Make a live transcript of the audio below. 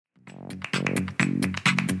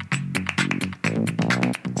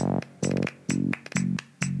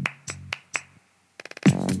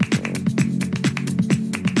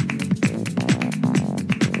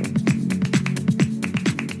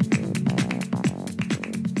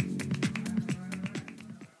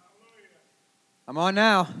I'm on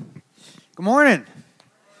now. Good morning.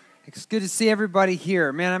 It's good to see everybody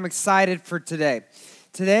here. Man, I'm excited for today.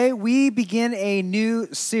 Today we begin a new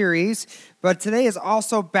series, but today is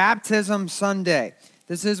also Baptism Sunday.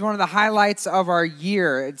 This is one of the highlights of our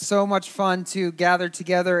year. It's so much fun to gather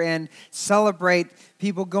together and celebrate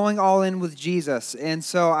people going all in with Jesus. And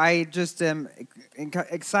so I just am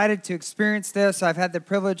excited to experience this. I've had the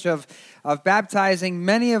privilege of baptizing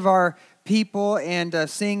many of our people and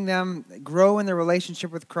seeing them grow in their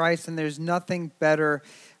relationship with Christ, and there's nothing better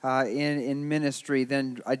in ministry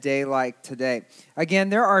than a day like today.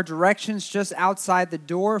 Again, there are directions just outside the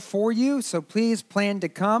door for you, so please plan to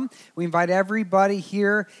come. We invite everybody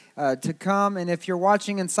here to come, and if you're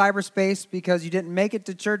watching in cyberspace because you didn't make it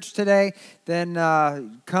to church today, then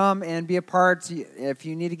come and be a part. If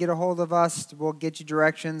you need to get a hold of us, we'll get you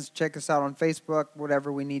directions. Check us out on Facebook,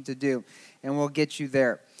 whatever we need to do, and we'll get you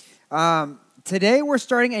there. Today we're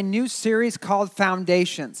starting a new series called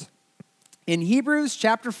Foundations. In Hebrews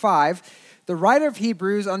chapter 5, the writer of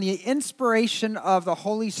Hebrews, on the inspiration of the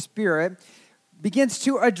Holy Spirit, begins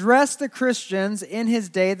to address the Christians in his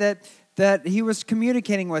day that he was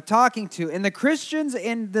communicating with, talking to. And the Christians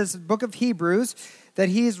in this book of Hebrews that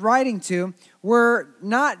he's writing to were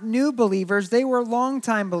not new believers, they were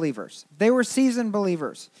longtime believers. They were seasoned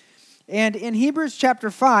believers. And in Hebrews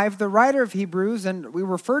chapter 5, the writer of Hebrews, and we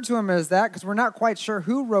refer to him as that because we're not quite sure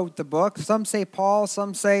who wrote the book. Some say Paul,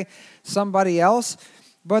 some say somebody else.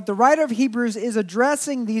 But the writer of Hebrews is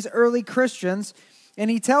addressing these early Christians, and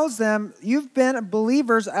he tells them, you've been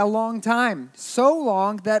believers a long time, so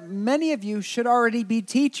long that many of you should already be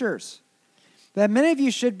teachers. That many of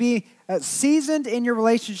you should be seasoned in your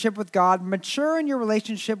relationship with God, mature in your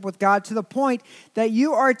relationship with God to the point that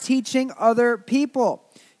you are teaching other people.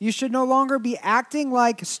 You should no longer be acting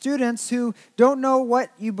like students who don't know what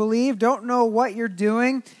you believe, don't know what you're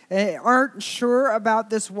doing, aren't sure about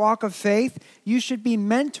this walk of faith. You should be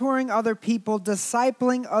mentoring other people,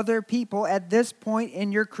 discipling other people at this point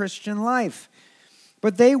in your Christian life.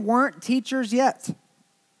 But they weren't teachers yet.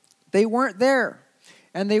 They weren't there.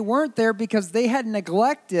 And they weren't there because they had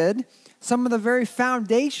neglected some of the very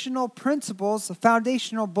foundational principles, the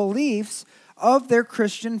foundational beliefs of their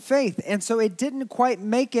Christian faith. And so it didn't quite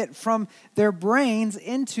make it from their brains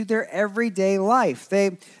into their everyday life.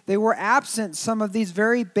 They were absent some of these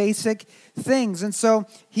very basic things. And so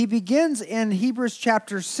he begins in Hebrews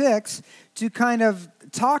chapter 6 to kind of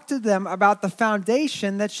talk to them about the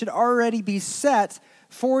foundation that should already be set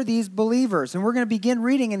for these believers. And we're going to begin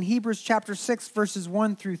reading in Hebrews chapter 6, verses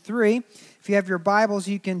 1 through 3. If you have your Bibles,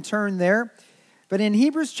 you can turn there. But in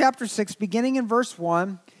Hebrews chapter 6, beginning in verse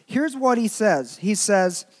 1, here's what he says. He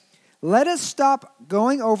says, let us stop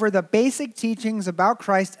going over the basic teachings about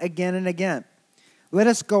Christ again and again. Let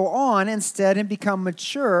us go on instead and become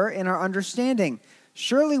mature in our understanding.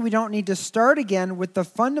 Surely we don't need to start again with the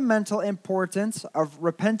fundamental importance of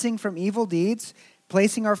repenting from evil deeds,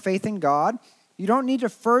 placing our faith in God. You don't need a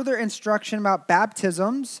further instruction about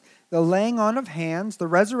baptisms, the laying on of hands, the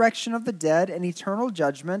resurrection of the dead, and eternal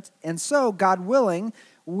judgment. And so, God willing,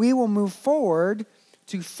 we will move forward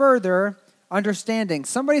to further understanding.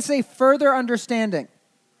 Somebody say further understanding.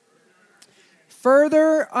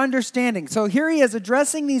 Further understanding. So here he is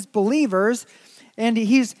addressing these believers, and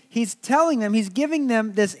he's telling them, he's giving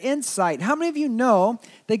them this insight. How many of you know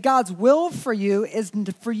that God's will for you is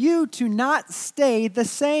for you to not stay the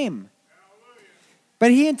same? But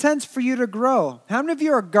he intends for you to grow. How many of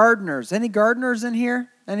you are gardeners? Any gardeners in here?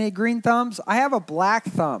 Any green thumbs? I have a black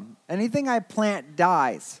thumb. Anything I plant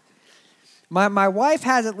dies. My wife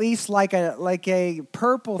has at least like a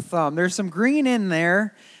purple thumb. There's some green in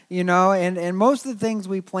there, and most of the things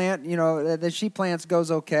we plant, that she plants goes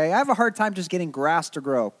okay. I have a hard time just getting grass to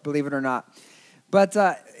grow, believe it or not. But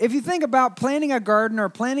if you think about planting a garden or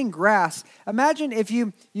planting grass, imagine if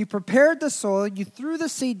you prepared the soil, you threw the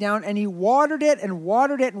seed down, and you watered it and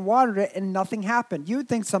watered it and watered it, and nothing happened. You would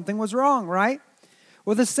think something was wrong, right?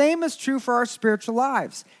 Well, the same is true for our spiritual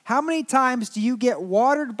lives. How many times do you get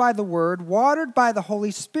watered by the Word, watered by the Holy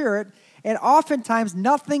Spirit, and oftentimes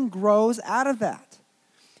nothing grows out of that?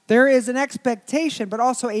 There is an expectation, but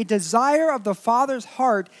also a desire of the Father's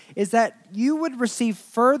heart is that you would receive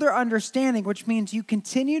further understanding, which means you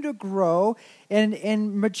continue to grow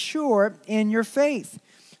and mature in your faith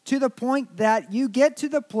to the point that you get to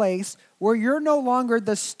the place where you're no longer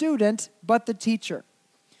the student, but the teacher.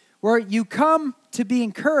 Where you come to be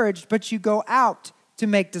encouraged, but you go out to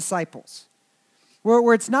make disciples.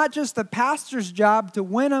 Where it's not just the pastor's job to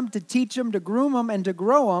win them, to teach them, to groom them, and to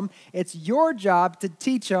grow them. It's your job to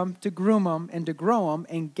teach them, to groom them, and to grow them,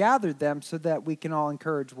 and gather them so that we can all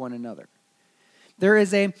encourage one another. There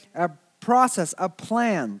is a process, a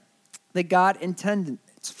plan that God intended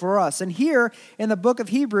for us. And here in the book of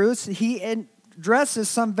Hebrews, he addresses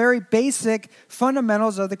some very basic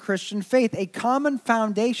fundamentals of the Christian faith, a common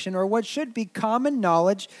foundation, or what should be common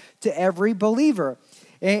knowledge to every believer.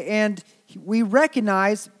 And we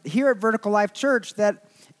recognize here at Vertical Life Church that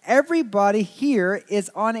everybody here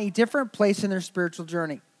is on a different place in their spiritual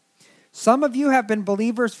journey. Some of you have been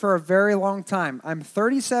believers for a very long time. I'm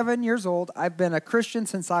 37 years old. I've been a Christian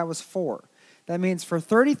since I was 4. That means for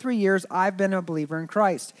 33 years, I've been a believer in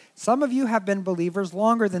Christ. Some of you have been believers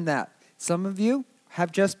longer than that. Some of you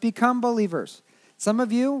have just become believers. Some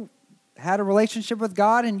of you had a relationship with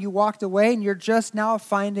God and you walked away and you're just now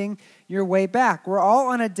finding your way back. We're all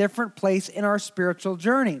on a different place in our spiritual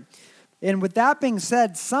journey. And with that being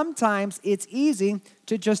said, sometimes it's easy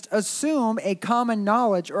to just assume a common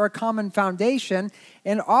knowledge or a common foundation.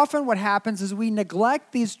 And often what happens is we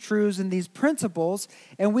neglect these truths and these principles,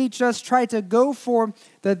 and we just try to go for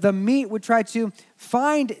the meat. We try to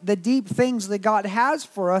find the deep things that God has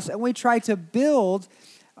for us, and we try to build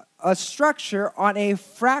a structure on a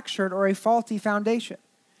fractured or a faulty foundation.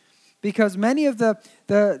 Because many of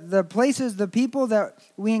the places, the people that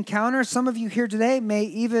we encounter, some of you here today may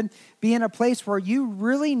even be in a place where you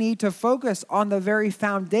really need to focus on the very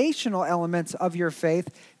foundational elements of your faith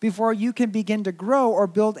before you can begin to grow or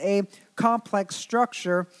build a complex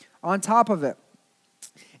structure on top of it.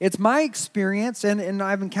 It's my experience, and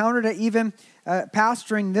I've encountered it even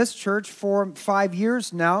pastoring this church for 5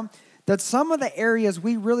 years now, that some of the areas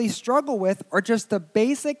we really struggle with are just the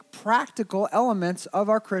basic practical elements of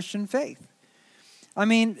our Christian faith. I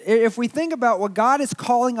mean, if we think about what God is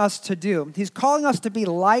calling us to do, He's calling us to be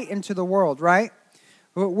light into the world, right?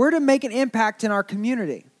 We're to make an impact in our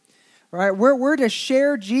community, right? We're to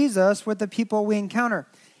share Jesus with the people we encounter.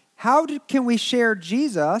 How can we share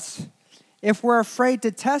Jesus if we're afraid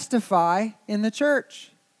to testify in the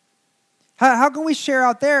church? How can we share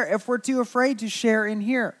out there if we're too afraid to share in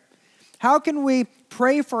here? How can we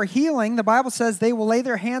pray for healing? The Bible says they will lay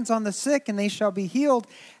their hands on the sick and they shall be healed.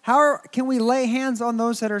 How can we lay hands on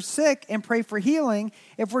those that are sick and pray for healing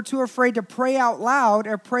if we're too afraid to pray out loud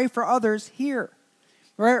or pray for others here?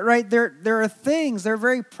 Right? There are things, there are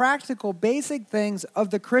very practical, basic things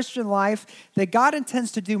of the Christian life that God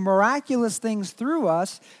intends to do miraculous things through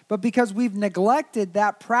us, but because we've neglected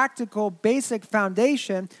that practical, basic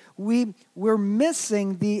foundation, we're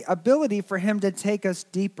missing the ability for Him to take us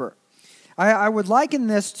deeper. I would liken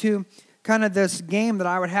this to kind of this game that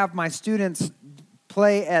I would have my students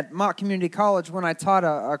play at Mott Community College when I taught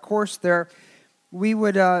a course there. We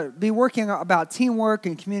would be working about teamwork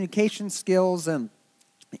and communication skills, and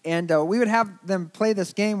we would have them play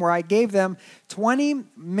this game where I gave them 20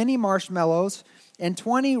 mini marshmallows and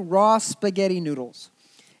 20 raw spaghetti noodles.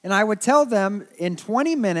 And I would tell them in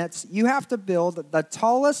 20 minutes, you have to build the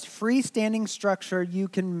tallest freestanding structure you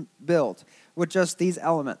can build with just these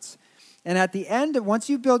elements. And at the end,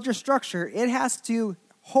 once you build your structure, it has to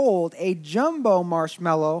hold a jumbo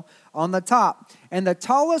marshmallow on the top. And the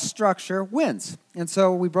tallest structure wins. And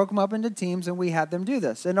so we broke them up into teams and we had them do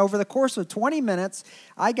this. And over the course of 20 minutes,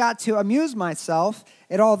 I got to amuse myself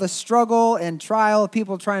at all the struggle and trial of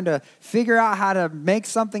people trying to figure out how to make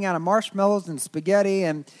something out of marshmallows and spaghetti.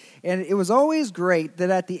 And it was always great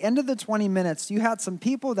that at the end of the 20 minutes, you had some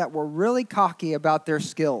people that were really cocky about their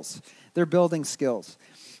skills, their building skills.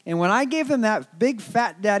 And when I gave them that big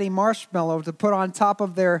fat daddy marshmallow to put on top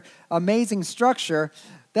of their amazing structure,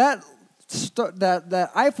 that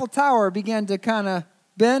Eiffel Tower began to kind of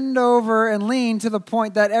bend over and lean to the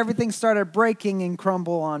point that everything started breaking and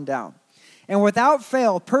crumble on down. And without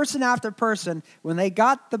fail, person after person, when they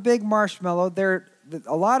got the big marshmallow,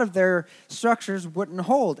 a lot of their structures wouldn't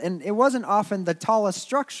hold. And it wasn't often the tallest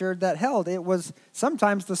structure that held. It was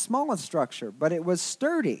sometimes the smallest structure, but it was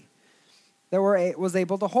sturdy. That was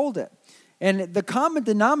able to hold it. And the common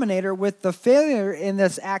denominator with the failure in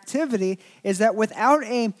this activity is that without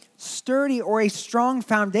a sturdy or a strong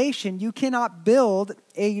foundation, you cannot build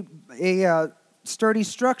a sturdy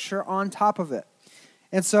structure on top of it.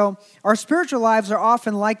 And so our spiritual lives are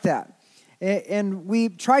often like that. And we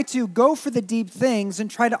try to go for the deep things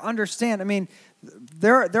and try to understand. I mean,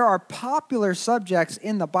 there are popular subjects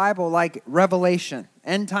in the Bible like Revelation,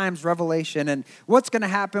 end times revelation, and what's going to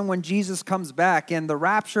happen when Jesus comes back, and the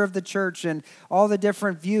rapture of the church, and all the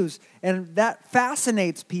different views. And that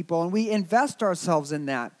fascinates people, and we invest ourselves in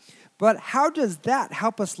that. But how does that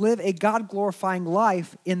help us live a God-glorifying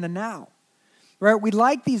life in the now? Right? We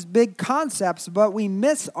like these big concepts, but we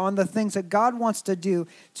miss on the things that God wants to do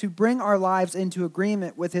to bring our lives into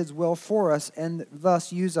agreement with His will for us and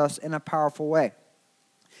thus use us in a powerful way.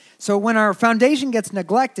 So when our foundation gets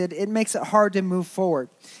neglected, it makes it hard to move forward.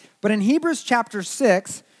 But in Hebrews chapter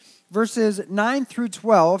 6, verses 9 through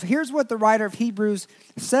 12, here's what the writer of Hebrews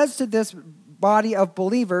says to this body of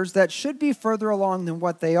believers that should be further along than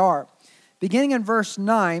what they are. Beginning in verse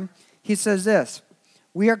 9, he says this,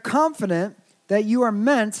 "We are confident that you are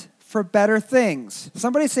meant for better things."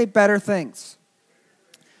 Somebody say better things.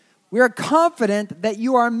 We are confident that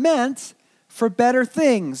you are meant for better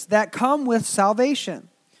things that come with salvation.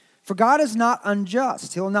 For God is not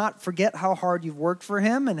unjust. He will not forget how hard you've worked for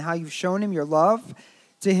him and how you've shown him your love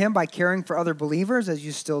to him by caring for other believers, as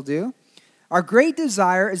you still do. Our great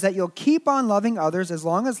desire is that you'll keep on loving others as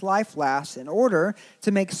long as life lasts in order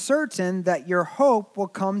to make certain that your hope will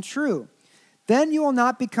come true. Then you will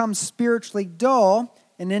not become spiritually dull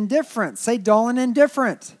and indifferent. Say dull and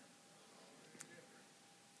indifferent.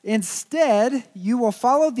 Instead, you will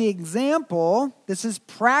follow the example, this is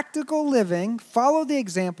practical living, follow the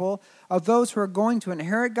example of those who are going to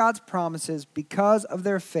inherit God's promises because of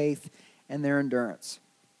their faith and their endurance.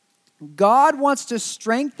 God wants to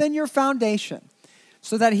strengthen your foundation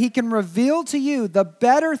so that he can reveal to you the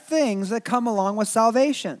better things that come along with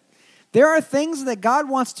salvation. There are things that God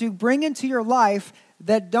wants to bring into your life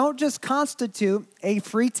that don't just constitute a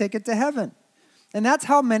free ticket to heaven. And that's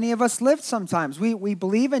how many of us live sometimes. We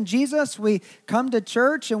believe in Jesus, we come to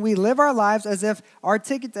church, and we live our lives as if our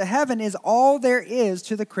ticket to heaven is all there is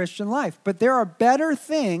to the Christian life. But there are better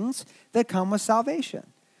things that come with salvation.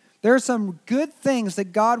 There are some good things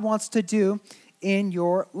that God wants to do in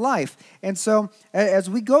your life. And so as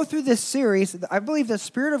we go through this series, I believe the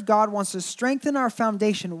Spirit of God wants to strengthen our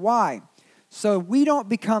foundation. Why? So we don't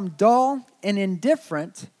become dull and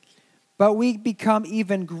indifferent, but we become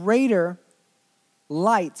even greater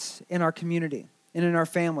lights in our community and in our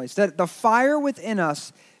families. That the fire within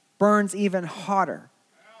us burns even hotter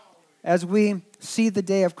as we see the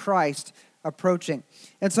day of Christ approaching.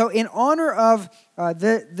 And so in honor of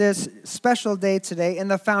this special day today and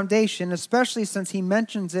the foundation, especially since he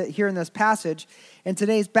mentions it here in this passage, in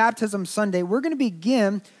today's Baptism Sunday, we're going to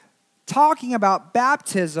begin talking about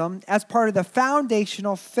baptism as part of the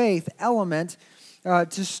foundational faith element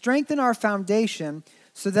to strengthen our foundation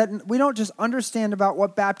so that we don't just understand about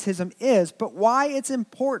what baptism is, but why it's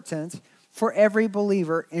important for every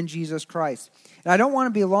believer in Jesus Christ. And I don't want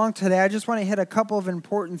to be long today. I just want to hit a couple of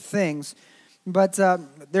important things. But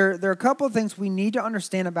there are a couple of things we need to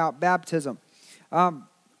understand about baptism.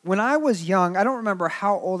 When I was young, I don't remember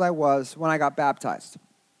how old I was when I got baptized.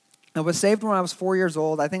 I was saved when I was 4 years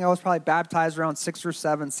old. I think I was probably baptized around 6 or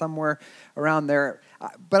 7, somewhere around there.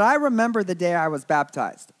 But I remember the day I was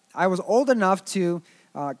baptized. I was old enough to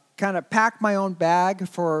kind of pack my own bag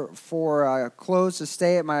for clothes to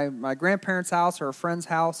stay at my grandparents' house or a friend's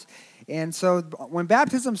house. And so when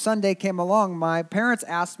Baptism Sunday came along, my parents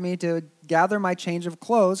asked me to gather my change of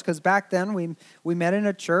clothes because back then we met in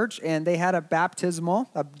a church and they had a baptismal,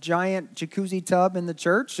 a giant jacuzzi tub in the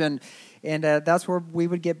church, and that's where we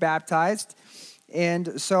would get baptized.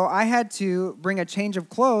 And so I had to bring a change of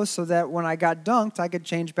clothes so that when I got dunked, I could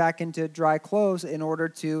change back into dry clothes in order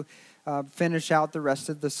to finish out the rest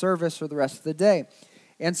of the service or the rest of the day.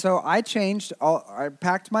 And so I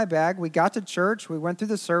packed my bag. We got to church. We went through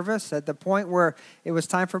the service. At the point where it was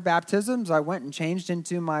time for baptisms, I went and changed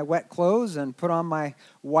into my wet clothes and put on my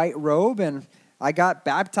white robe. And I got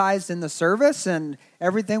baptized in the service, and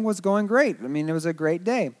everything was going great. I mean, it was a great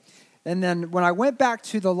day. And then when I went back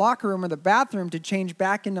to the locker room or the bathroom to change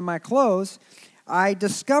back into my clothes, I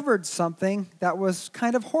discovered something that was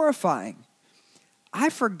kind of horrifying.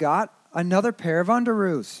 I forgot another pair of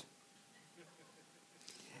underoos.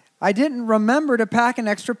 I didn't remember to pack an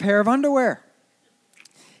extra pair of underwear.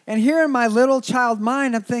 And here in my little child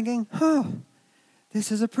mind, I'm thinking,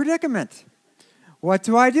 this is a predicament. What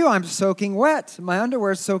do? I'm soaking wet. My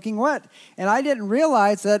underwear is soaking wet. And I didn't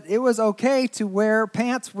realize that it was okay to wear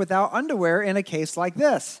pants without underwear in a case like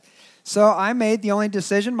this. So I made the only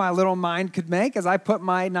decision my little mind could make as I put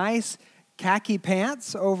my nice khaki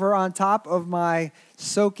pants over on top of my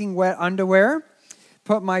soaking wet underwear,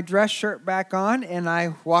 put my dress shirt back on, and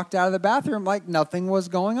I walked out of the bathroom like nothing was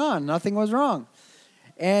going on. Nothing was wrong.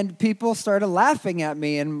 And people started laughing at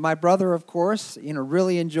me. And my brother, of course,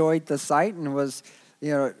 really enjoyed the sight and was,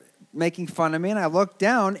 making fun of me. And I looked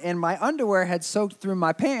down, and my underwear had soaked through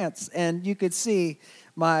my pants. And you could see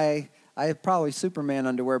I had probably Superman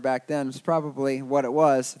underwear back then. It's probably what it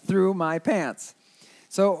was, through my pants.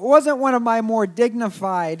 So it wasn't one of my more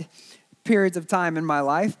dignified periods of time in my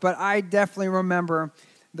life, but I definitely remember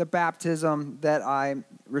the baptism that I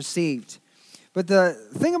received. But the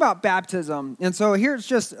thing about baptism, and so here's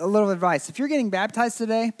just a little advice. If you're getting baptized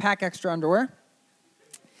today, pack extra underwear.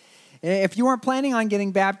 If you weren't planning on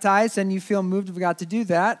getting baptized and you feel moved and forgot to do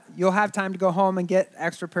that, you'll have time to go home and get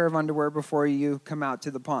extra pair of underwear before you come out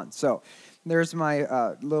to the pond. So there's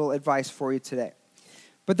my little advice for you today.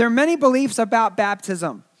 But there are many beliefs about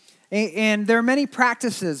baptism, and there are many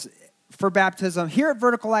practices for baptism. Here at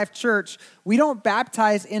Vertical Life Church, we don't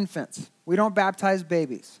baptize infants. We don't baptize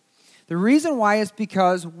babies. The reason why is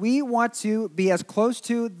because we want to be as close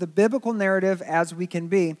to the biblical narrative as we can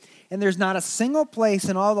be, and there's not a single place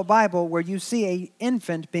in all the Bible where you see an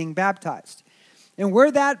infant being baptized. And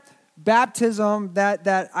where that baptism,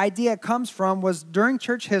 that idea comes from was during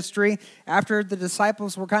church history, after the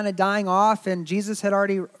disciples were kind of dying off and Jesus had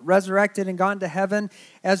already resurrected and gone to heaven.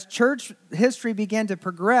 As church history began to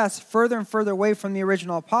progress further and further away from the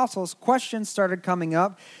original apostles, questions started coming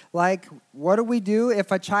up like, what do we do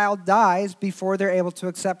if a child dies before they're able to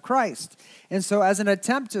accept Christ? And so as an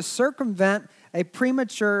attempt to circumvent a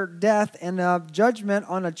premature death and a judgment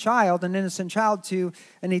on a child, an innocent child, to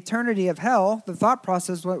an eternity of hell, the thought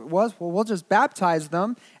process was, well, we'll just baptize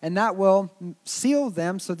them, and that will seal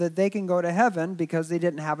them so that they can go to heaven because they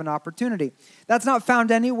didn't have an opportunity. That's not found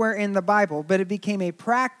anywhere in the Bible, but it became a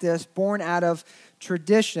practice born out of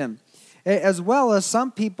tradition. As well as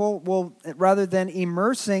some people will, rather than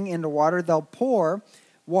immersing into water, they'll pour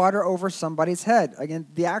water over somebody's head. Again,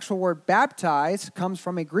 the actual word baptize comes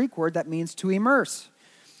from a Greek word that means to immerse.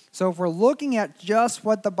 So if we're looking at just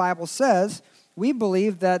what the Bible says, we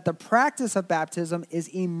believe that the practice of baptism is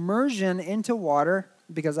immersion into water,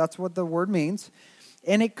 because that's what the word means.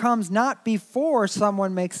 And it comes not before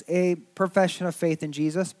someone makes a profession of faith in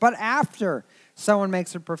Jesus, but after someone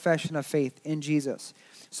makes a profession of faith in Jesus.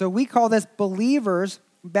 So we call this believers'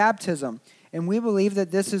 baptism. And we believe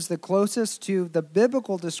that this is the closest to the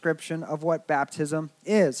biblical description of what baptism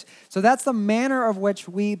is. So that's the manner of which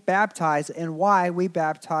we baptize and why we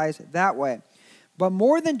baptize that way. But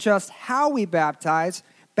more than just how we baptize,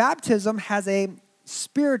 baptism has a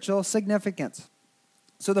spiritual significance.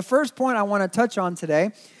 So the first point I want to touch on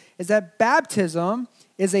today is that baptism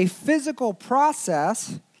is a physical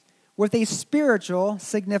process with a spiritual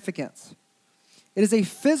significance. It is a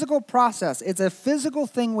physical process. It's a physical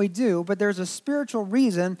thing we do, but there's a spiritual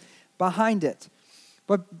reason behind it.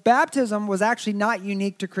 But baptism was actually not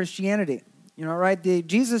unique to Christianity. You know, right?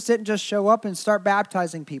 Jesus didn't just show up and start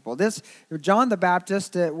baptizing people. John the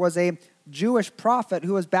Baptist was a Jewish prophet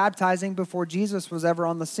who was baptizing before Jesus was ever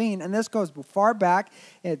on the scene. And this goes far back,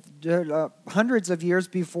 hundreds of years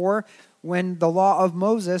before when the law of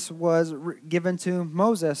Moses was given to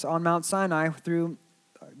Moses on Mount Sinai through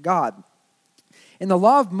God. In the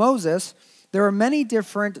law of Moses, there were many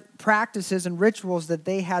different practices and rituals that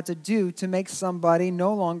they had to do to make somebody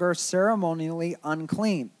no longer ceremonially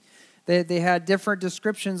unclean. They had different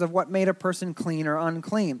descriptions of what made a person clean or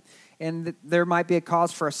unclean. And there might be a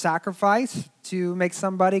cause for a sacrifice to make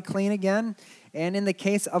somebody clean again. And in the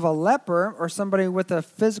case of a leper or somebody with a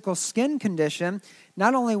physical skin condition,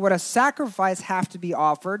 not only would a sacrifice have to be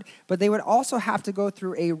offered, but they would also have to go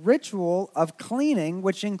through a ritual of cleaning,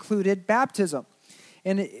 which included baptism.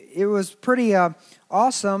 And it was pretty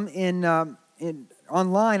awesome.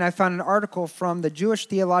 Online, I found an article from the Jewish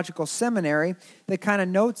Theological Seminary that kind of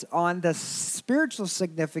notes on the spiritual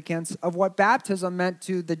significance of what baptism meant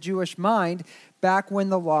to the Jewish mind back when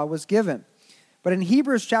the law was given. But in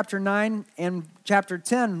Hebrews chapter 9 and chapter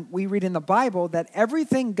 10, we read in the Bible that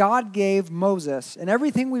everything God gave Moses and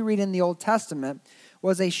everything we read in the Old Testament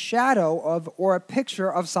was a shadow of or a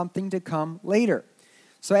picture of something to come later.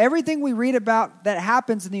 So everything we read about that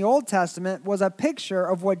happens in the Old Testament was a picture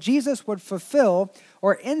of what Jesus would fulfill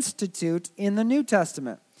or institute in the New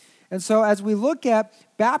Testament. And so as we look at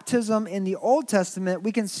baptism in the Old Testament,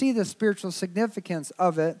 we can see the spiritual significance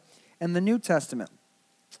of it in the New Testament.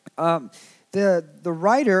 The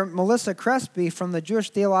writer, Melissa Crespi from the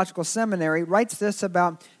Jewish Theological Seminary, writes this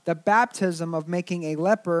about the baptism of making a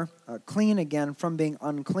leper clean again from being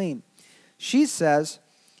unclean. She says,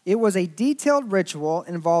 it was a detailed ritual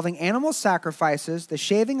involving animal sacrifices, the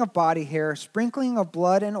shaving of body hair, sprinkling of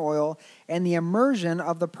blood and oil, and the immersion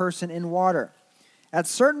of the person in water. At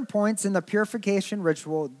certain points in the purification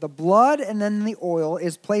ritual, the blood and then the oil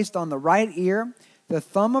is placed on the right ear, the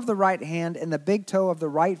thumb of the right hand, and the big toe of the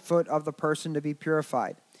right foot of the person to be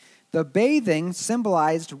purified. The bathing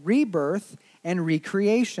symbolized rebirth and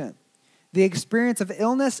recreation. The experience of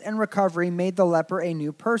illness and recovery made the leper a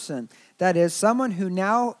new person. That is, someone who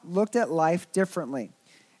now looked at life differently.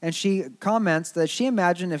 And she comments that she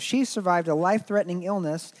imagined if she survived a life-threatening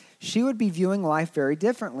illness, she would be viewing life very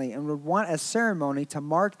differently and would want a ceremony to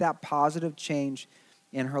mark that positive change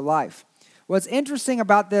in her life. What's interesting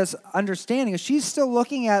about this understanding is she's still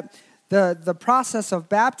looking at the process of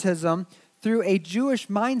baptism through a Jewish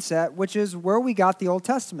mindset, which is where we got the Old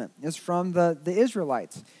Testament, is from the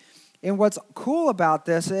Israelites. And what's cool about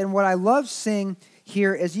this, and what I love seeing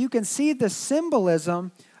here, is you can see the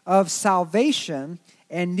symbolism of salvation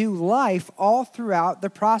and new life all throughout the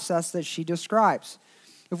process that she describes.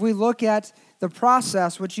 If we look at the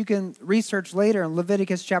process, which you can research later in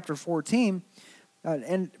Leviticus chapter 14,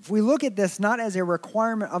 and if we look at this not as a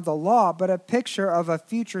requirement of the law, but a picture of a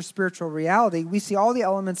future spiritual reality, we see all the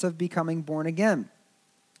elements of becoming born again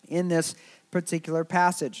in this particular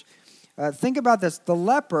passage. Think about this. The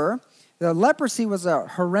leprosy was a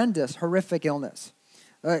horrific illness.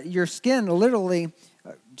 Your skin literally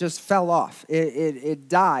just fell off. It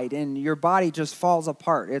died, and your body just falls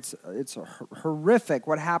apart. It's horrific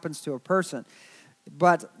what happens to a person.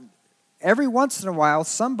 But every once in a while,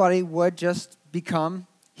 somebody would just become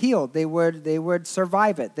healed. They would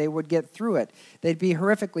survive it. They would get through it. They'd be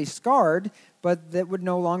horrifically scarred, but that would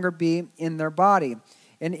no longer be in their body.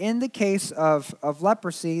 And in the case of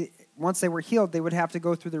leprosy, once they were healed, they would have to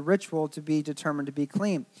go through the ritual to be determined to be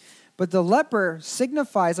clean. But the leper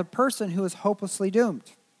signifies a person who is hopelessly doomed,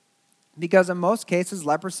 because in most cases,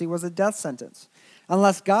 leprosy was a death sentence.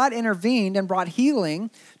 Unless God intervened and brought healing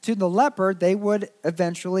to the leper, they would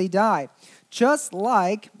eventually die. Just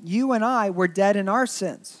like you and I were dead in our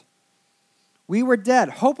sins. We were dead,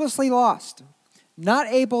 hopelessly lost, not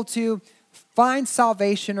able to find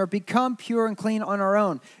salvation or become pure and clean on our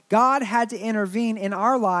own. God had to intervene in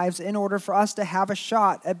our lives in order for us to have a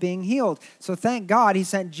shot at being healed. So thank God he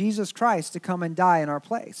sent Jesus Christ to come and die in our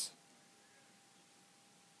place.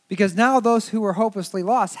 Because now those who were hopelessly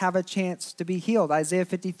lost have a chance to be healed. Isaiah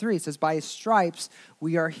 53 says, by his stripes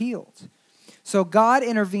we are healed. So God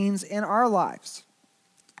intervenes in our lives,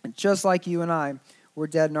 just like you and I were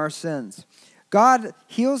dead in our sins. God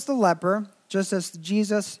heals the leper, just as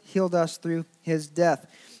Jesus healed us through his death.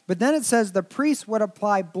 But then it says the priest would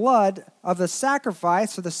apply blood of the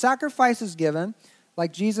sacrifice. So the sacrifice is given,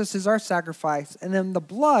 like Jesus is our sacrifice. And then the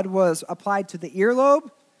blood was applied to the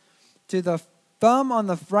earlobe, to the thumb on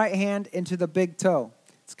the right hand, and to the big toe.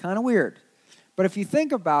 It's kind of weird. But if you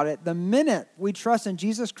think about it, the minute we trust in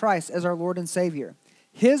Jesus Christ as our Lord and Savior,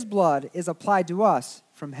 his blood is applied to us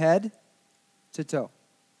from head to toe,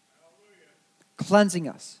 cleansing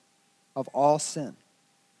us of all sin.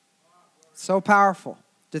 So powerful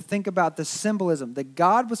to think about the symbolism that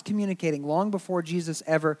God was communicating long before Jesus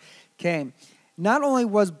ever came. Not only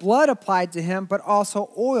was blood applied to him, but also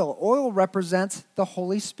oil. Oil represents the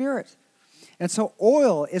Holy Spirit. And so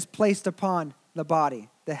oil is placed upon the body,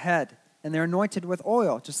 the head, and they're anointed with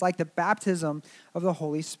oil, just like the baptism of the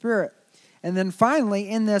Holy Spirit. And then finally,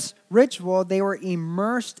 in this ritual, they were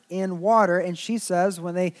immersed in water. And she says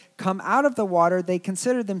when they come out of the water, they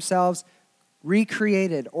consider themselves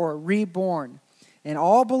recreated or reborn. And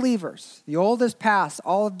all believers, the old is past,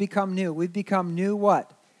 all have become new. We've become new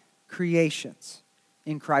what? Creations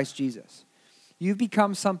in Christ Jesus. You've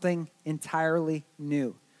become something entirely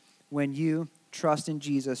new when you trust in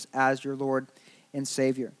Jesus as your Lord and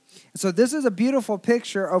Savior. So this is a beautiful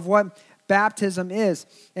picture of what baptism is.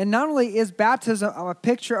 And not only is baptism a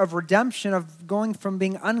picture of redemption, of going from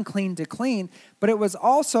being unclean to clean, but it was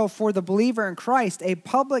also for the believer in Christ a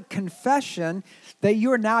public confession that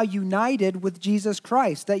you are now united with Jesus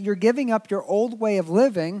Christ, that you're giving up your old way of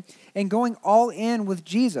living and going all in with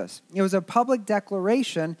Jesus. It was a public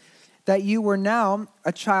declaration that you were now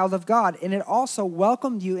a child of God. And it also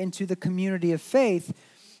welcomed you into the community of faith,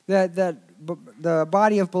 that the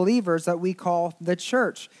body of believers that we call the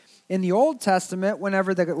church. In the Old Testament,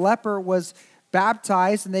 whenever the leper was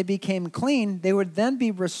baptized and they became clean, they would then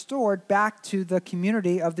be restored back to the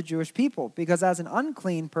community of the Jewish people. Because as an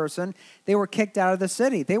unclean person, they were kicked out of the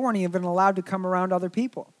city. They weren't even allowed to come around other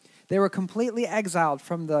people. They were completely exiled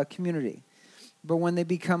from the community. But when they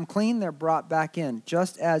become clean, they're brought back in.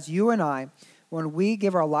 Just as you and I, when we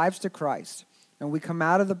give our lives to Christ and we come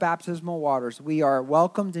out of the baptismal waters, we are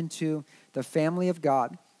welcomed into the family of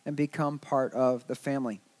God and become part of the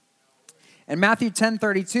family. In Matthew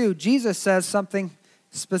 10:32, Jesus says something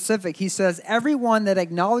specific. He says, everyone that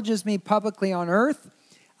acknowledges me publicly on earth,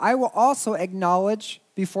 I will also acknowledge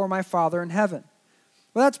before my Father in heaven.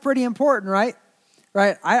 Well, that's pretty important, right?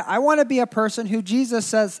 Right? I want to be a person who Jesus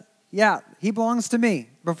says, yeah, he belongs to me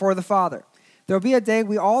before the Father. There'll be a day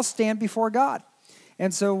we all stand before God.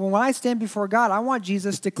 And so when I stand before God, I want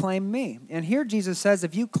Jesus to claim me. And here Jesus says,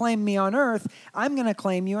 if you claim me on earth, I'm going to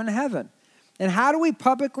claim you in heaven. And how do we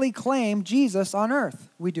publicly claim Jesus on earth?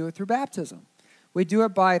 We do it through baptism. We do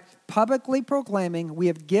it by publicly proclaiming we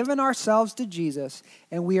have given ourselves to Jesus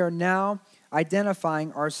and we are now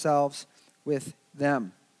identifying ourselves with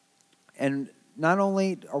them. And not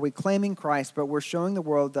only are we claiming Christ, but we're showing the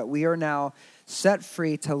world that we are now set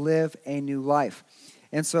free to live a new life.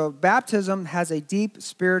 And so baptism has a deep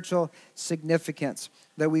spiritual significance,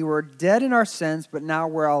 that we were dead in our sins, but now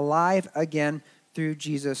we're alive again through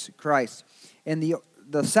Jesus Christ. And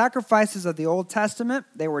the sacrifices of the Old Testament,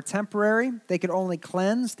 they were temporary. They could only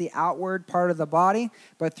cleanse the outward part of the body.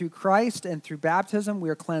 But through Christ and through baptism, we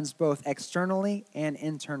are cleansed both externally and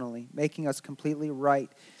internally, making us completely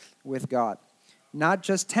right with God. Not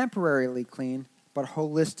just temporarily clean, but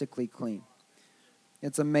holistically clean.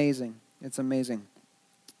 It's amazing. It's amazing.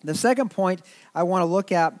 The second point I want to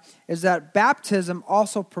look at is that baptism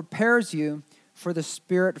also prepares you for the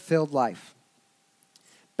Spirit-filled life.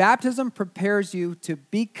 Baptism prepares you to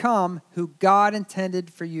become who God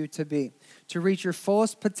intended for you to be, to reach your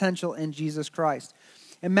fullest potential in Jesus Christ.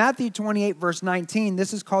 In Matthew 28, verse 19,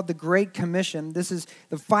 this is called the Great Commission. This is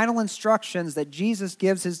the final instructions that Jesus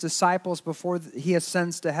gives his disciples before he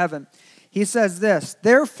ascends to heaven. He says this,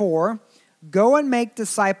 "Therefore, go and make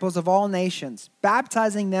disciples of all nations,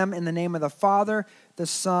 baptizing them in the name of the Father, the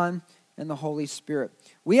Son, and the Holy Spirit."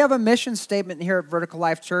 We have a mission statement here at Vertical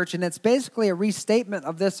Life Church, and it's basically a restatement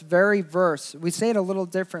of this very verse. We say it a little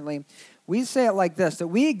differently. We say it like this, that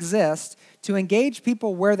we exist to engage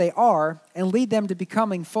people where they are and lead them to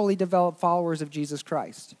becoming fully developed followers of Jesus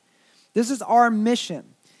Christ. This is our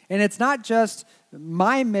mission, and it's not just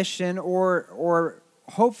my mission or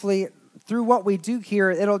hopefully through what we do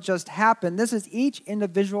here, it'll just happen. This is each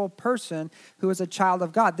individual person who is a child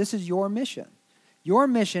of God. This is your mission. Your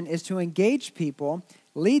mission is to engage people,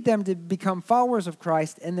 lead them to become followers of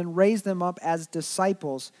Christ, and then raise them up as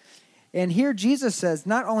disciples. And here Jesus says,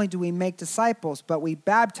 not only do we make disciples, but we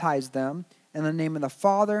baptize them in the name of the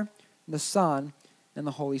Father, the Son, and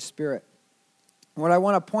the Holy Spirit. What I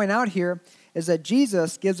want to point out here is that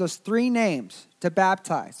Jesus gives us 3 names to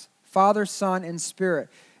baptize: Father, Son, and Spirit.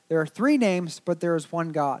 There are 3 names, but there is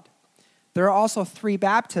one God. There are also 3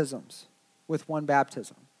 baptisms with one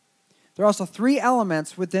baptism. There are also 3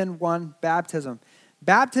 elements within one baptism.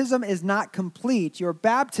 Baptism is not complete. Your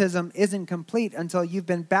baptism isn't complete until you've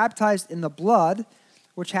been baptized in the blood,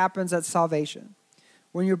 which happens at salvation.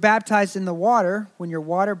 When you're baptized in the water, when you're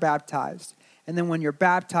water baptized, and then when you're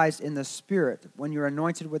baptized in the Spirit, when you're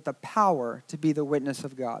anointed with the power to be the witness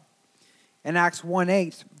of God. In Acts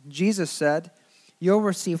 1:8, Jesus said, "You'll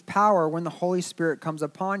receive power when the Holy Spirit comes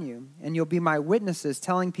upon you, and you'll be my witnesses,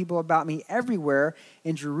 telling people about me everywhere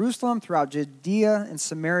in Jerusalem, throughout Judea and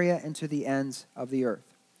Samaria, and to the ends of the earth."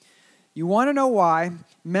 You want to know why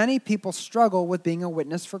many people struggle with being a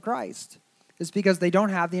witness for Christ? It's because they don't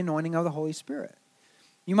have the anointing of the Holy Spirit.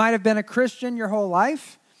 You might have been a Christian your whole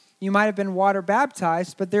life. You might have been water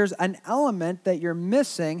baptized, but there's an element that you're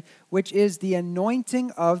missing, which is the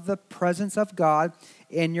anointing of the presence of God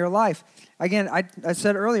in your life. Again, I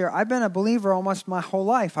said earlier, I've been a believer almost my whole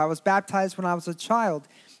life. I was baptized when I was a child,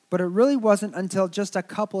 but it really wasn't until just a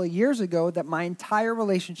couple of years ago that my entire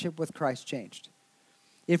relationship with Christ changed.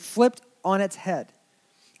 It flipped on its head.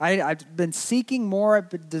 I've been seeking more,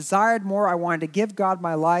 I've desired more. I wanted to give God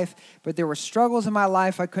my life, but there were struggles in my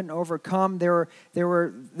life I couldn't overcome. There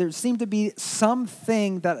seemed to be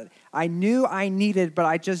something that I knew I needed, but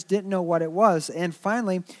I just didn't know what it was. And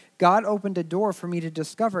finally, God opened a door for me to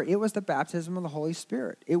discover it was the baptism of the Holy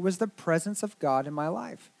Spirit. It was the presence of God in my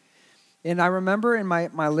life. And I remember in my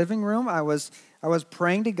living room, I was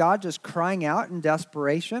praying to God, just crying out in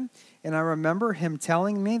desperation. And I remember him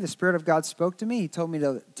telling me, the Spirit of God spoke to me. He told me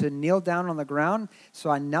to kneel down on the ground.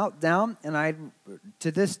 So I knelt down, and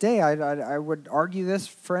to this day, I would argue this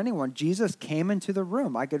for anyone. Jesus came into the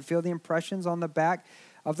room. I could feel the impressions on the back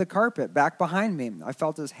of the carpet, back behind me. I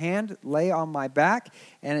felt his hand lay on my back,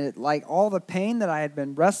 and it, like all the pain that I had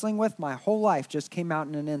been wrestling with my whole life, just came out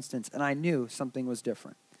in an instant, and I knew something was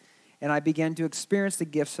different. And I began to experience the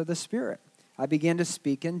gifts of the Spirit. I began to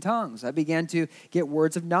speak in tongues. I began to get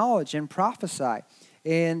words of knowledge and prophesy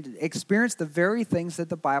and experience the very things that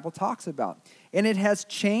the Bible talks about. And it has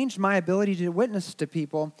changed my ability to witness to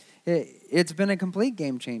people. It's been a complete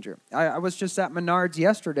game changer. I was just at Menards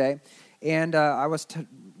yesterday, and I was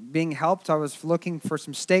being helped. I was looking for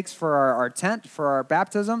some stakes for our tent for our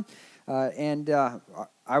baptism, and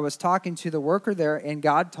I was talking to the worker there, and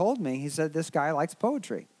God told me, he said, this guy likes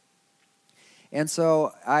poetry. And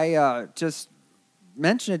so I just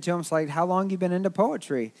mentioned it to him. It's like, how long you been into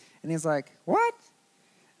poetry? And he's like, what?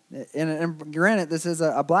 And granted, this is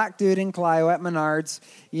a black dude in Clio at Menards,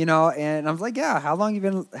 and I was like, yeah, how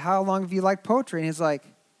long have you liked poetry? And he's like,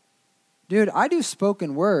 dude, I do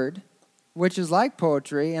spoken word, which is like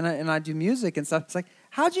poetry, and I do music and stuff. It's like,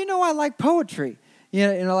 how'd you know I like poetry?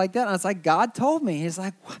 Like that. And it's like, God told me. He's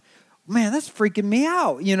like, man, that's freaking me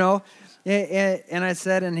out, you know. And I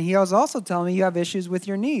said, and he was also telling me you have issues with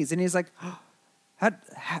your knees. And he's like,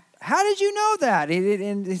 how did you know that?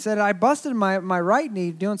 And he said, I busted my right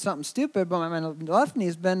knee doing something stupid, but my left knee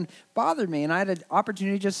has been bothered me. And I had an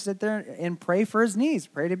opportunity to just sit there and pray for his knees,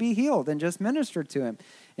 pray to be healed, and just minister to him.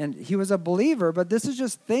 And he was a believer, but this is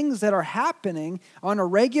just things that are happening on a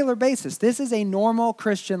regular basis. This is a normal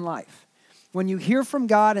Christian life. When you hear from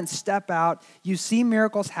God and step out, you see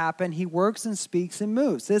miracles happen. He works and speaks and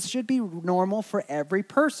moves. This should be normal for every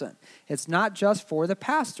person. It's not just for the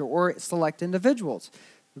pastor or select individuals.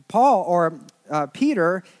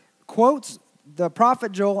 Peter quotes the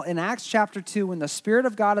prophet Joel in Acts chapter 2 when the Spirit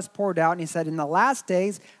of God is poured out. And he said, in the last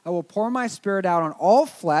days, I will pour my Spirit out on all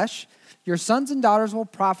flesh. Your sons and daughters will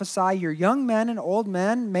prophesy. Your young men and old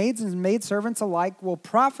men, maids and maidservants alike will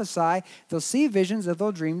prophesy. They'll see visions and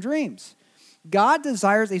they'll dream dreams. God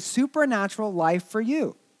desires a supernatural life for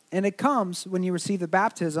you, and it comes when you receive the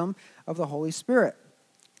baptism of the Holy Spirit.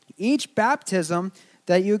 Each baptism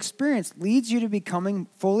that you experience leads you to becoming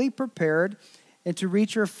fully prepared and to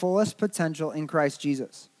reach your fullest potential in Christ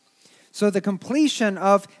Jesus. So the completion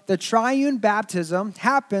of the triune baptism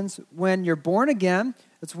happens when you're born again.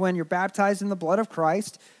 It's when you're baptized in the blood of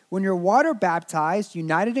Christ. When you're water baptized,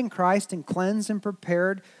 united in Christ and cleansed and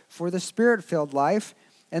prepared for the Spirit-filled life.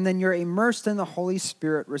 And then you're immersed in the Holy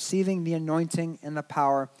Spirit, receiving the anointing and the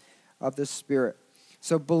power of the Spirit.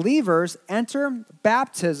 So believers enter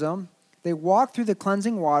baptism. They walk through the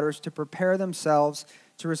cleansing waters to prepare themselves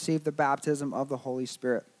to receive the baptism of the Holy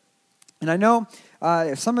Spirit. And I know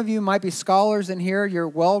some of you might be scholars in here. You're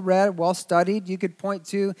well-read, well-studied. You could point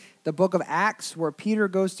to the book of Acts where Peter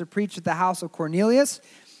goes to preach at the house of Cornelius.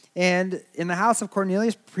 And in the house of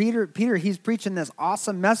Cornelius, Peter, he's preaching this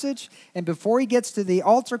awesome message. And before he gets to the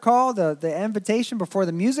altar call, the invitation, before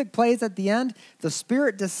the music plays at the end, the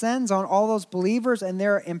Spirit descends on all those believers, and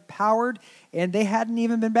they're empowered, and they hadn't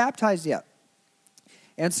even been baptized yet.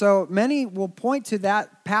 And so many will point to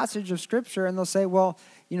that passage of Scripture, and they'll say, well,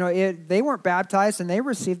 you know, they weren't baptized, and they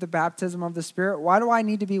received the baptism of the Spirit. Why do I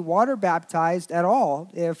need to be water baptized at all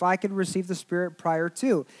if I could receive the Spirit prior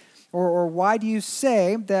to? Or why do you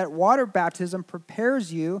say that water baptism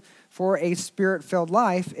prepares you for a Spirit-filled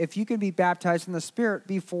life if you can be baptized in the Spirit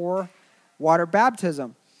before water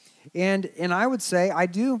baptism? And I would say I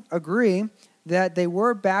do agree that they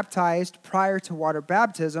were baptized prior to water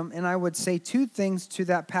baptism, and I would say two things to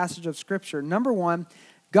that passage of Scripture. Number one,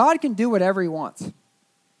 God can do whatever He wants.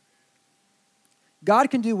 God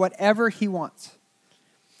can do whatever He wants.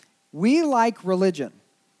 We like religion.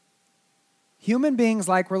 Human beings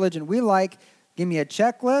like religion. We like, give me a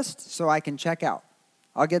checklist so I can check out.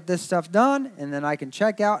 I'll get this stuff done, and then I can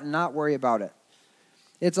check out and not worry about it.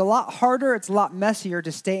 It's a lot harder, it's a lot messier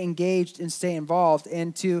to stay engaged and stay involved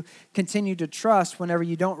and to continue to trust whenever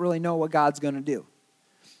you don't really know what God's going to do,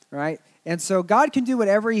 right? And so God can do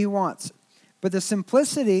whatever He wants. But the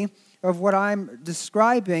simplicity of what I'm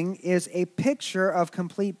describing is a picture of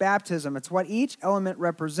complete baptism. It's what each element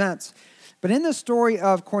represents. But in the story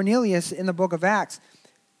of Cornelius in the book of Acts,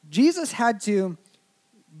 Jesus had to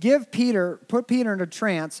put Peter in a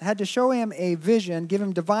trance, had to show him a vision, give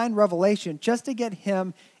him divine revelation, just to get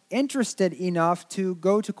him interested enough to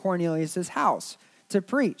go to Cornelius' house to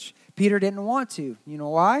preach. Peter didn't want to. You know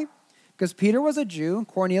why? Because Peter was a Jew,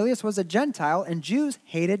 Cornelius was a Gentile, and Jews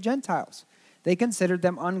hated Gentiles. They considered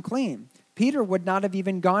them unclean. Peter would not have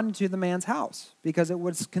even gone into the man's house because it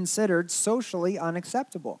was considered socially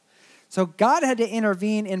unacceptable. So God had to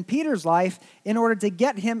intervene in Peter's life in order to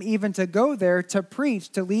get him even to go there to preach,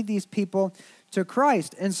 to lead these people to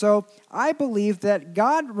Christ. And so I believe that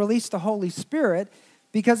God released the Holy Spirit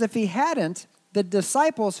because if He hadn't, the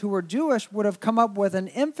disciples who were Jewish would have come up with an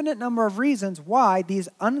infinite number of reasons why these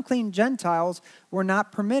unclean Gentiles were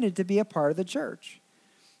not permitted to be a part of the church.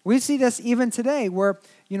 We see this even today where,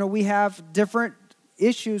 we have different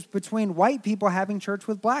issues between white people having church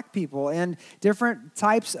with black people and different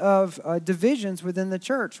types of divisions within the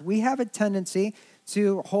church. We have a tendency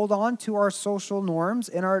to hold on to our social norms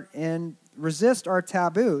and resist our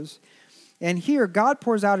taboos. And here, God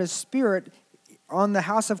pours out His Spirit on the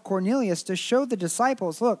house of Cornelius to show the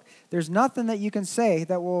disciples, look, there's nothing that you can say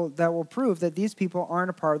that will prove that these people aren't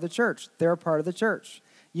a part of the church. They're a part of the church.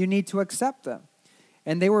 You need to accept them.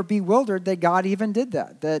 And they were bewildered that God even did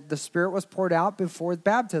that the Spirit was poured out before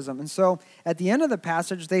baptism. And so at the end of the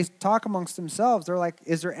passage, they talk amongst themselves. They're like,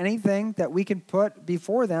 is there anything that we can put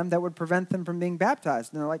before them that would prevent them from being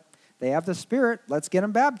baptized? And they're like, they have the Spirit. Let's get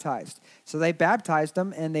them baptized. So they baptized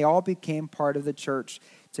them, and they all became part of the church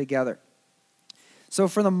together. So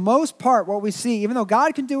for the most part, what we see, even though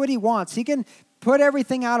God can do what He wants, He can put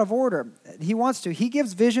everything out of order. He wants to. He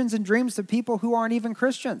gives visions and dreams to people who aren't even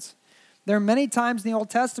Christians. There are many times in the Old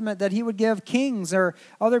Testament that he would give kings or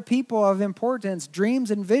other people of importance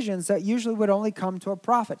dreams and visions that usually would only come to a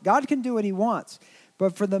prophet. God can do what he wants.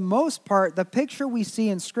 But for the most part, the picture we see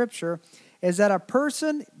in Scripture is that a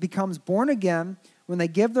person becomes born again when they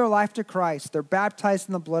give their life to Christ. They're baptized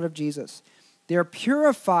in the blood of Jesus. They are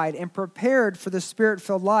purified and prepared for the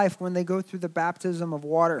Spirit-filled life when they go through the baptism of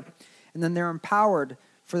water. And then they're empowered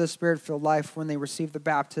for the Spirit-filled life when they receive the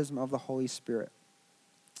baptism of the Holy Spirit.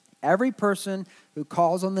 Every person who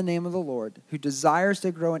calls on the name of the Lord, who desires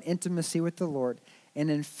to grow in intimacy with the Lord,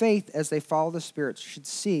 and in faith as they follow the Spirit, should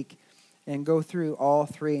seek and go through all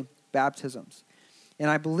three baptisms. And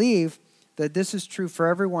I believe that this is true for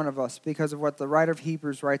every one of us because of what the writer of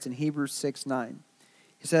Hebrews writes in Hebrews 6:9.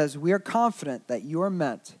 He says, "We are confident that you are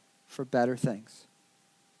meant for better things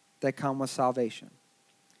that come with salvation."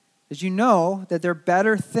 Did you know that there are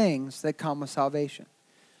better things that come with salvation?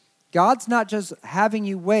 God's not just having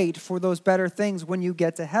you wait for those better things when you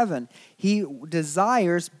get to heaven. He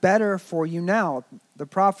desires better for you now. The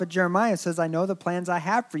prophet Jeremiah says, "I know the plans I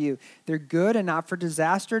have for you. They're good and not for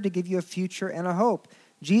disaster, to give you a future and a hope."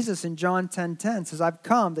 Jesus in John 10:10 says, "I've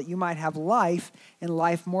come that you might have life and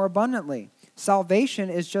life more abundantly." Salvation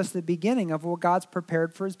is just the beginning of what God's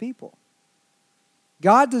prepared for his people.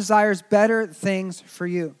 God desires better things for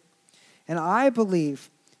you. And I believe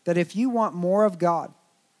that if you want more of God,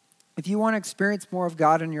 if you want to experience more of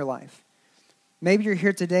God in your life, maybe you're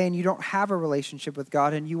here today and you don't have a relationship with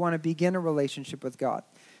God and you want to begin a relationship with God.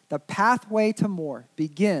 The pathway to more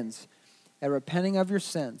begins at repenting of your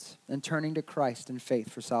sins and turning to Christ in faith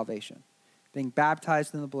for salvation, being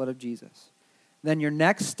baptized in the blood of Jesus. Then your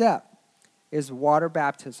next step is water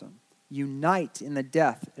baptism. Unite in the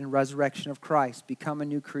death and resurrection of Christ. Become a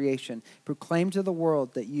new creation. Proclaim to the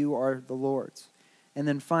world that you are the Lord's. And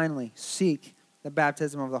then finally, seek the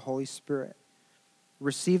baptism of the Holy Spirit.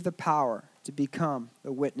 Receive the power to become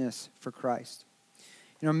a witness for Christ.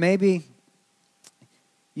 You know, maybe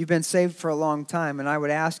you've been saved for a long time, and I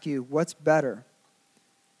would ask you, what's better?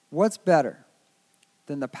 What's better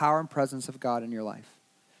than the power and presence of God in your life?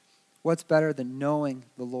 What's better than knowing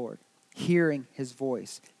the Lord, hearing his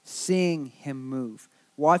voice, seeing him move,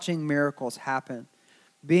 watching miracles happen,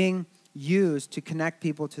 being used to connect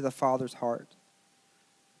people to the Father's heart?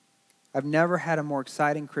 I've never had a more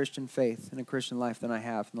exciting Christian faith and a Christian life than I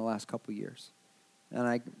have in the last couple years. And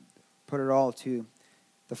I put it all to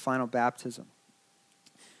the final baptism.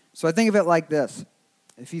 So I think of it like this.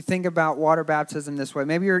 If you think about water baptism this way,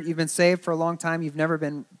 maybe you've been saved for a long time, you've never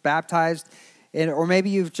been baptized, or maybe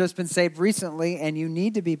you've just been saved recently and you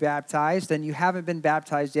need to be baptized and you haven't been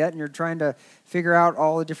baptized yet and you're trying to figure out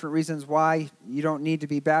all the different reasons why you don't need to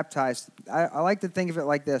be baptized. I like to think of it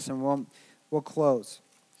like this, and we'll close.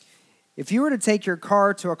 If you were to take your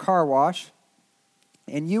car to a car wash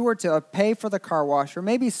and you were to pay for the car wash, or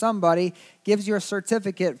maybe somebody gives you a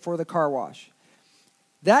certificate for the car wash,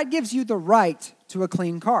 that gives you the right to a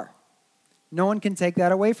clean car. No one can take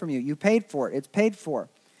that away from you. You paid for it. It's paid for.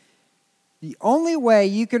 The only way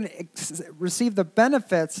you can receive the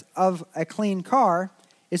benefits of a clean car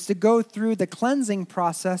is to go through the cleansing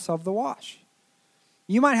process of the wash.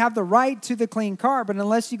 You might have the right to the clean car, but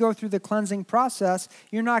unless you go through the cleansing process,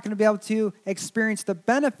 you're not going to be able to experience the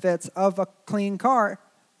benefits of a clean car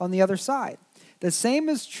on the other side. The same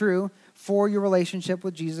is true for your relationship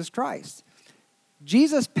with Jesus Christ.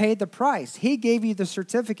 Jesus paid the price. He gave you the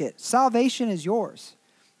certificate. Salvation is yours.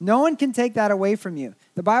 No one can take that away from you.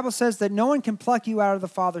 The Bible says that no one can pluck you out of the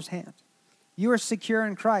Father's hand. You are secure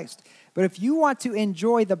in Christ. But if you want to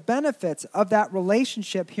enjoy the benefits of that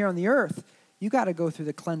relationship here on the earth, you got to go through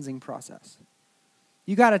the cleansing process.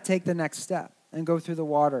 You got to take the next step and go through the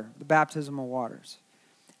water, the baptismal waters.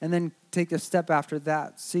 And then take the step after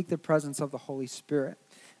that. Seek the presence of the Holy Spirit.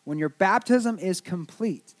 When your baptism is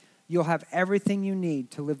complete, you'll have everything you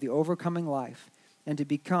need to live the overcoming life and to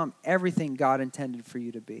become everything God intended for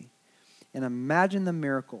you to be. And imagine the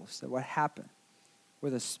miracles that would happen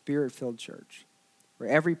with a Spirit-filled church, where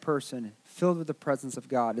every person filled with the presence of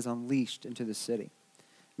God is unleashed into the city.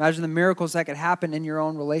 Imagine the miracles that could happen in your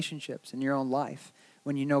own relationships, in your own life,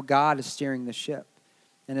 when you know God is steering the ship,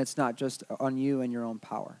 and it's not just on you and your own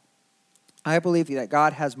power. I believe that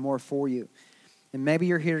God has more for you. And maybe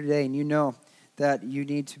you're here today and you know that you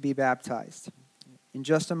need to be baptized. In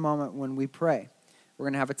just a moment when we pray, we're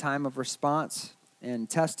going to have a time of response and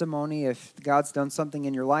testimony. If God's done something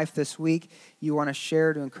in your life this week you want to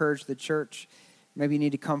share to encourage the church, maybe you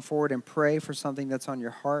need to come forward and pray for something that's on your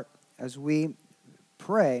heart. As we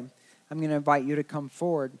pray, I'm going to invite you to come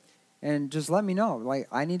forward and just let me know. Like,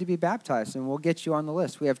 I need to be baptized, and we'll get you on the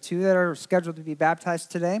list. We have 2 that are scheduled to be baptized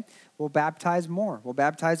today. We'll baptize more. We'll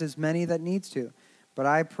baptize as many that needs to. But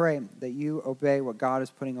I pray that you obey what God is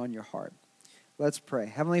putting on your heart. Let's pray.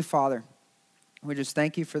 Heavenly Father, we just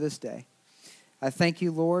thank you for this day. I thank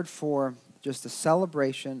you, Lord, for just a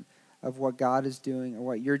celebration of what God is doing or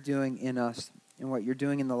what you're doing in us and what you're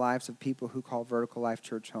doing in the lives of people who call Vertical Life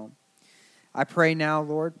Church home. I pray now,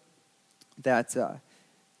 Lord, that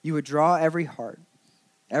you would draw every heart,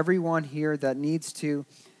 everyone here that needs to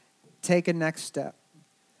take a next step.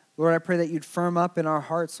 Lord, I pray that you'd firm up in our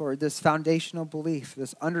hearts, Lord, this foundational belief,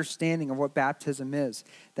 this understanding of what baptism is,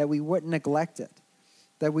 that we wouldn't neglect it,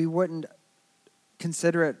 that we wouldn't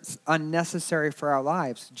consider it unnecessary for our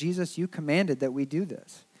lives. Jesus, you commanded that we do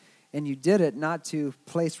this, and you did it not to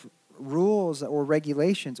place rules or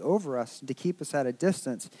regulations over us to keep us at a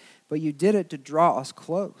distance, but you did it to draw us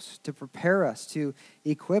close, to prepare us, to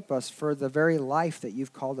equip us for the very life that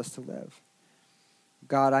you've called us to live.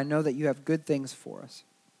 God, I know that you have good things for us,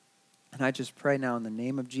 and I just pray now in the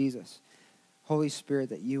name of Jesus, Holy Spirit,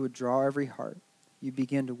 that you would draw every heart, you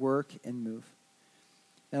begin to work and move.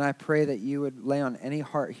 And I pray that you would lay on any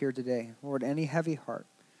heart here today, Lord, any heavy heart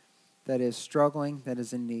that is struggling, that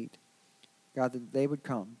is in need, God, that they would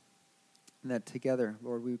come. And that together,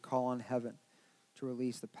 Lord, we would call on heaven to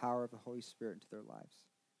release the power of the Holy Spirit into their lives.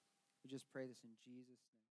 We just pray this in Jesus' name.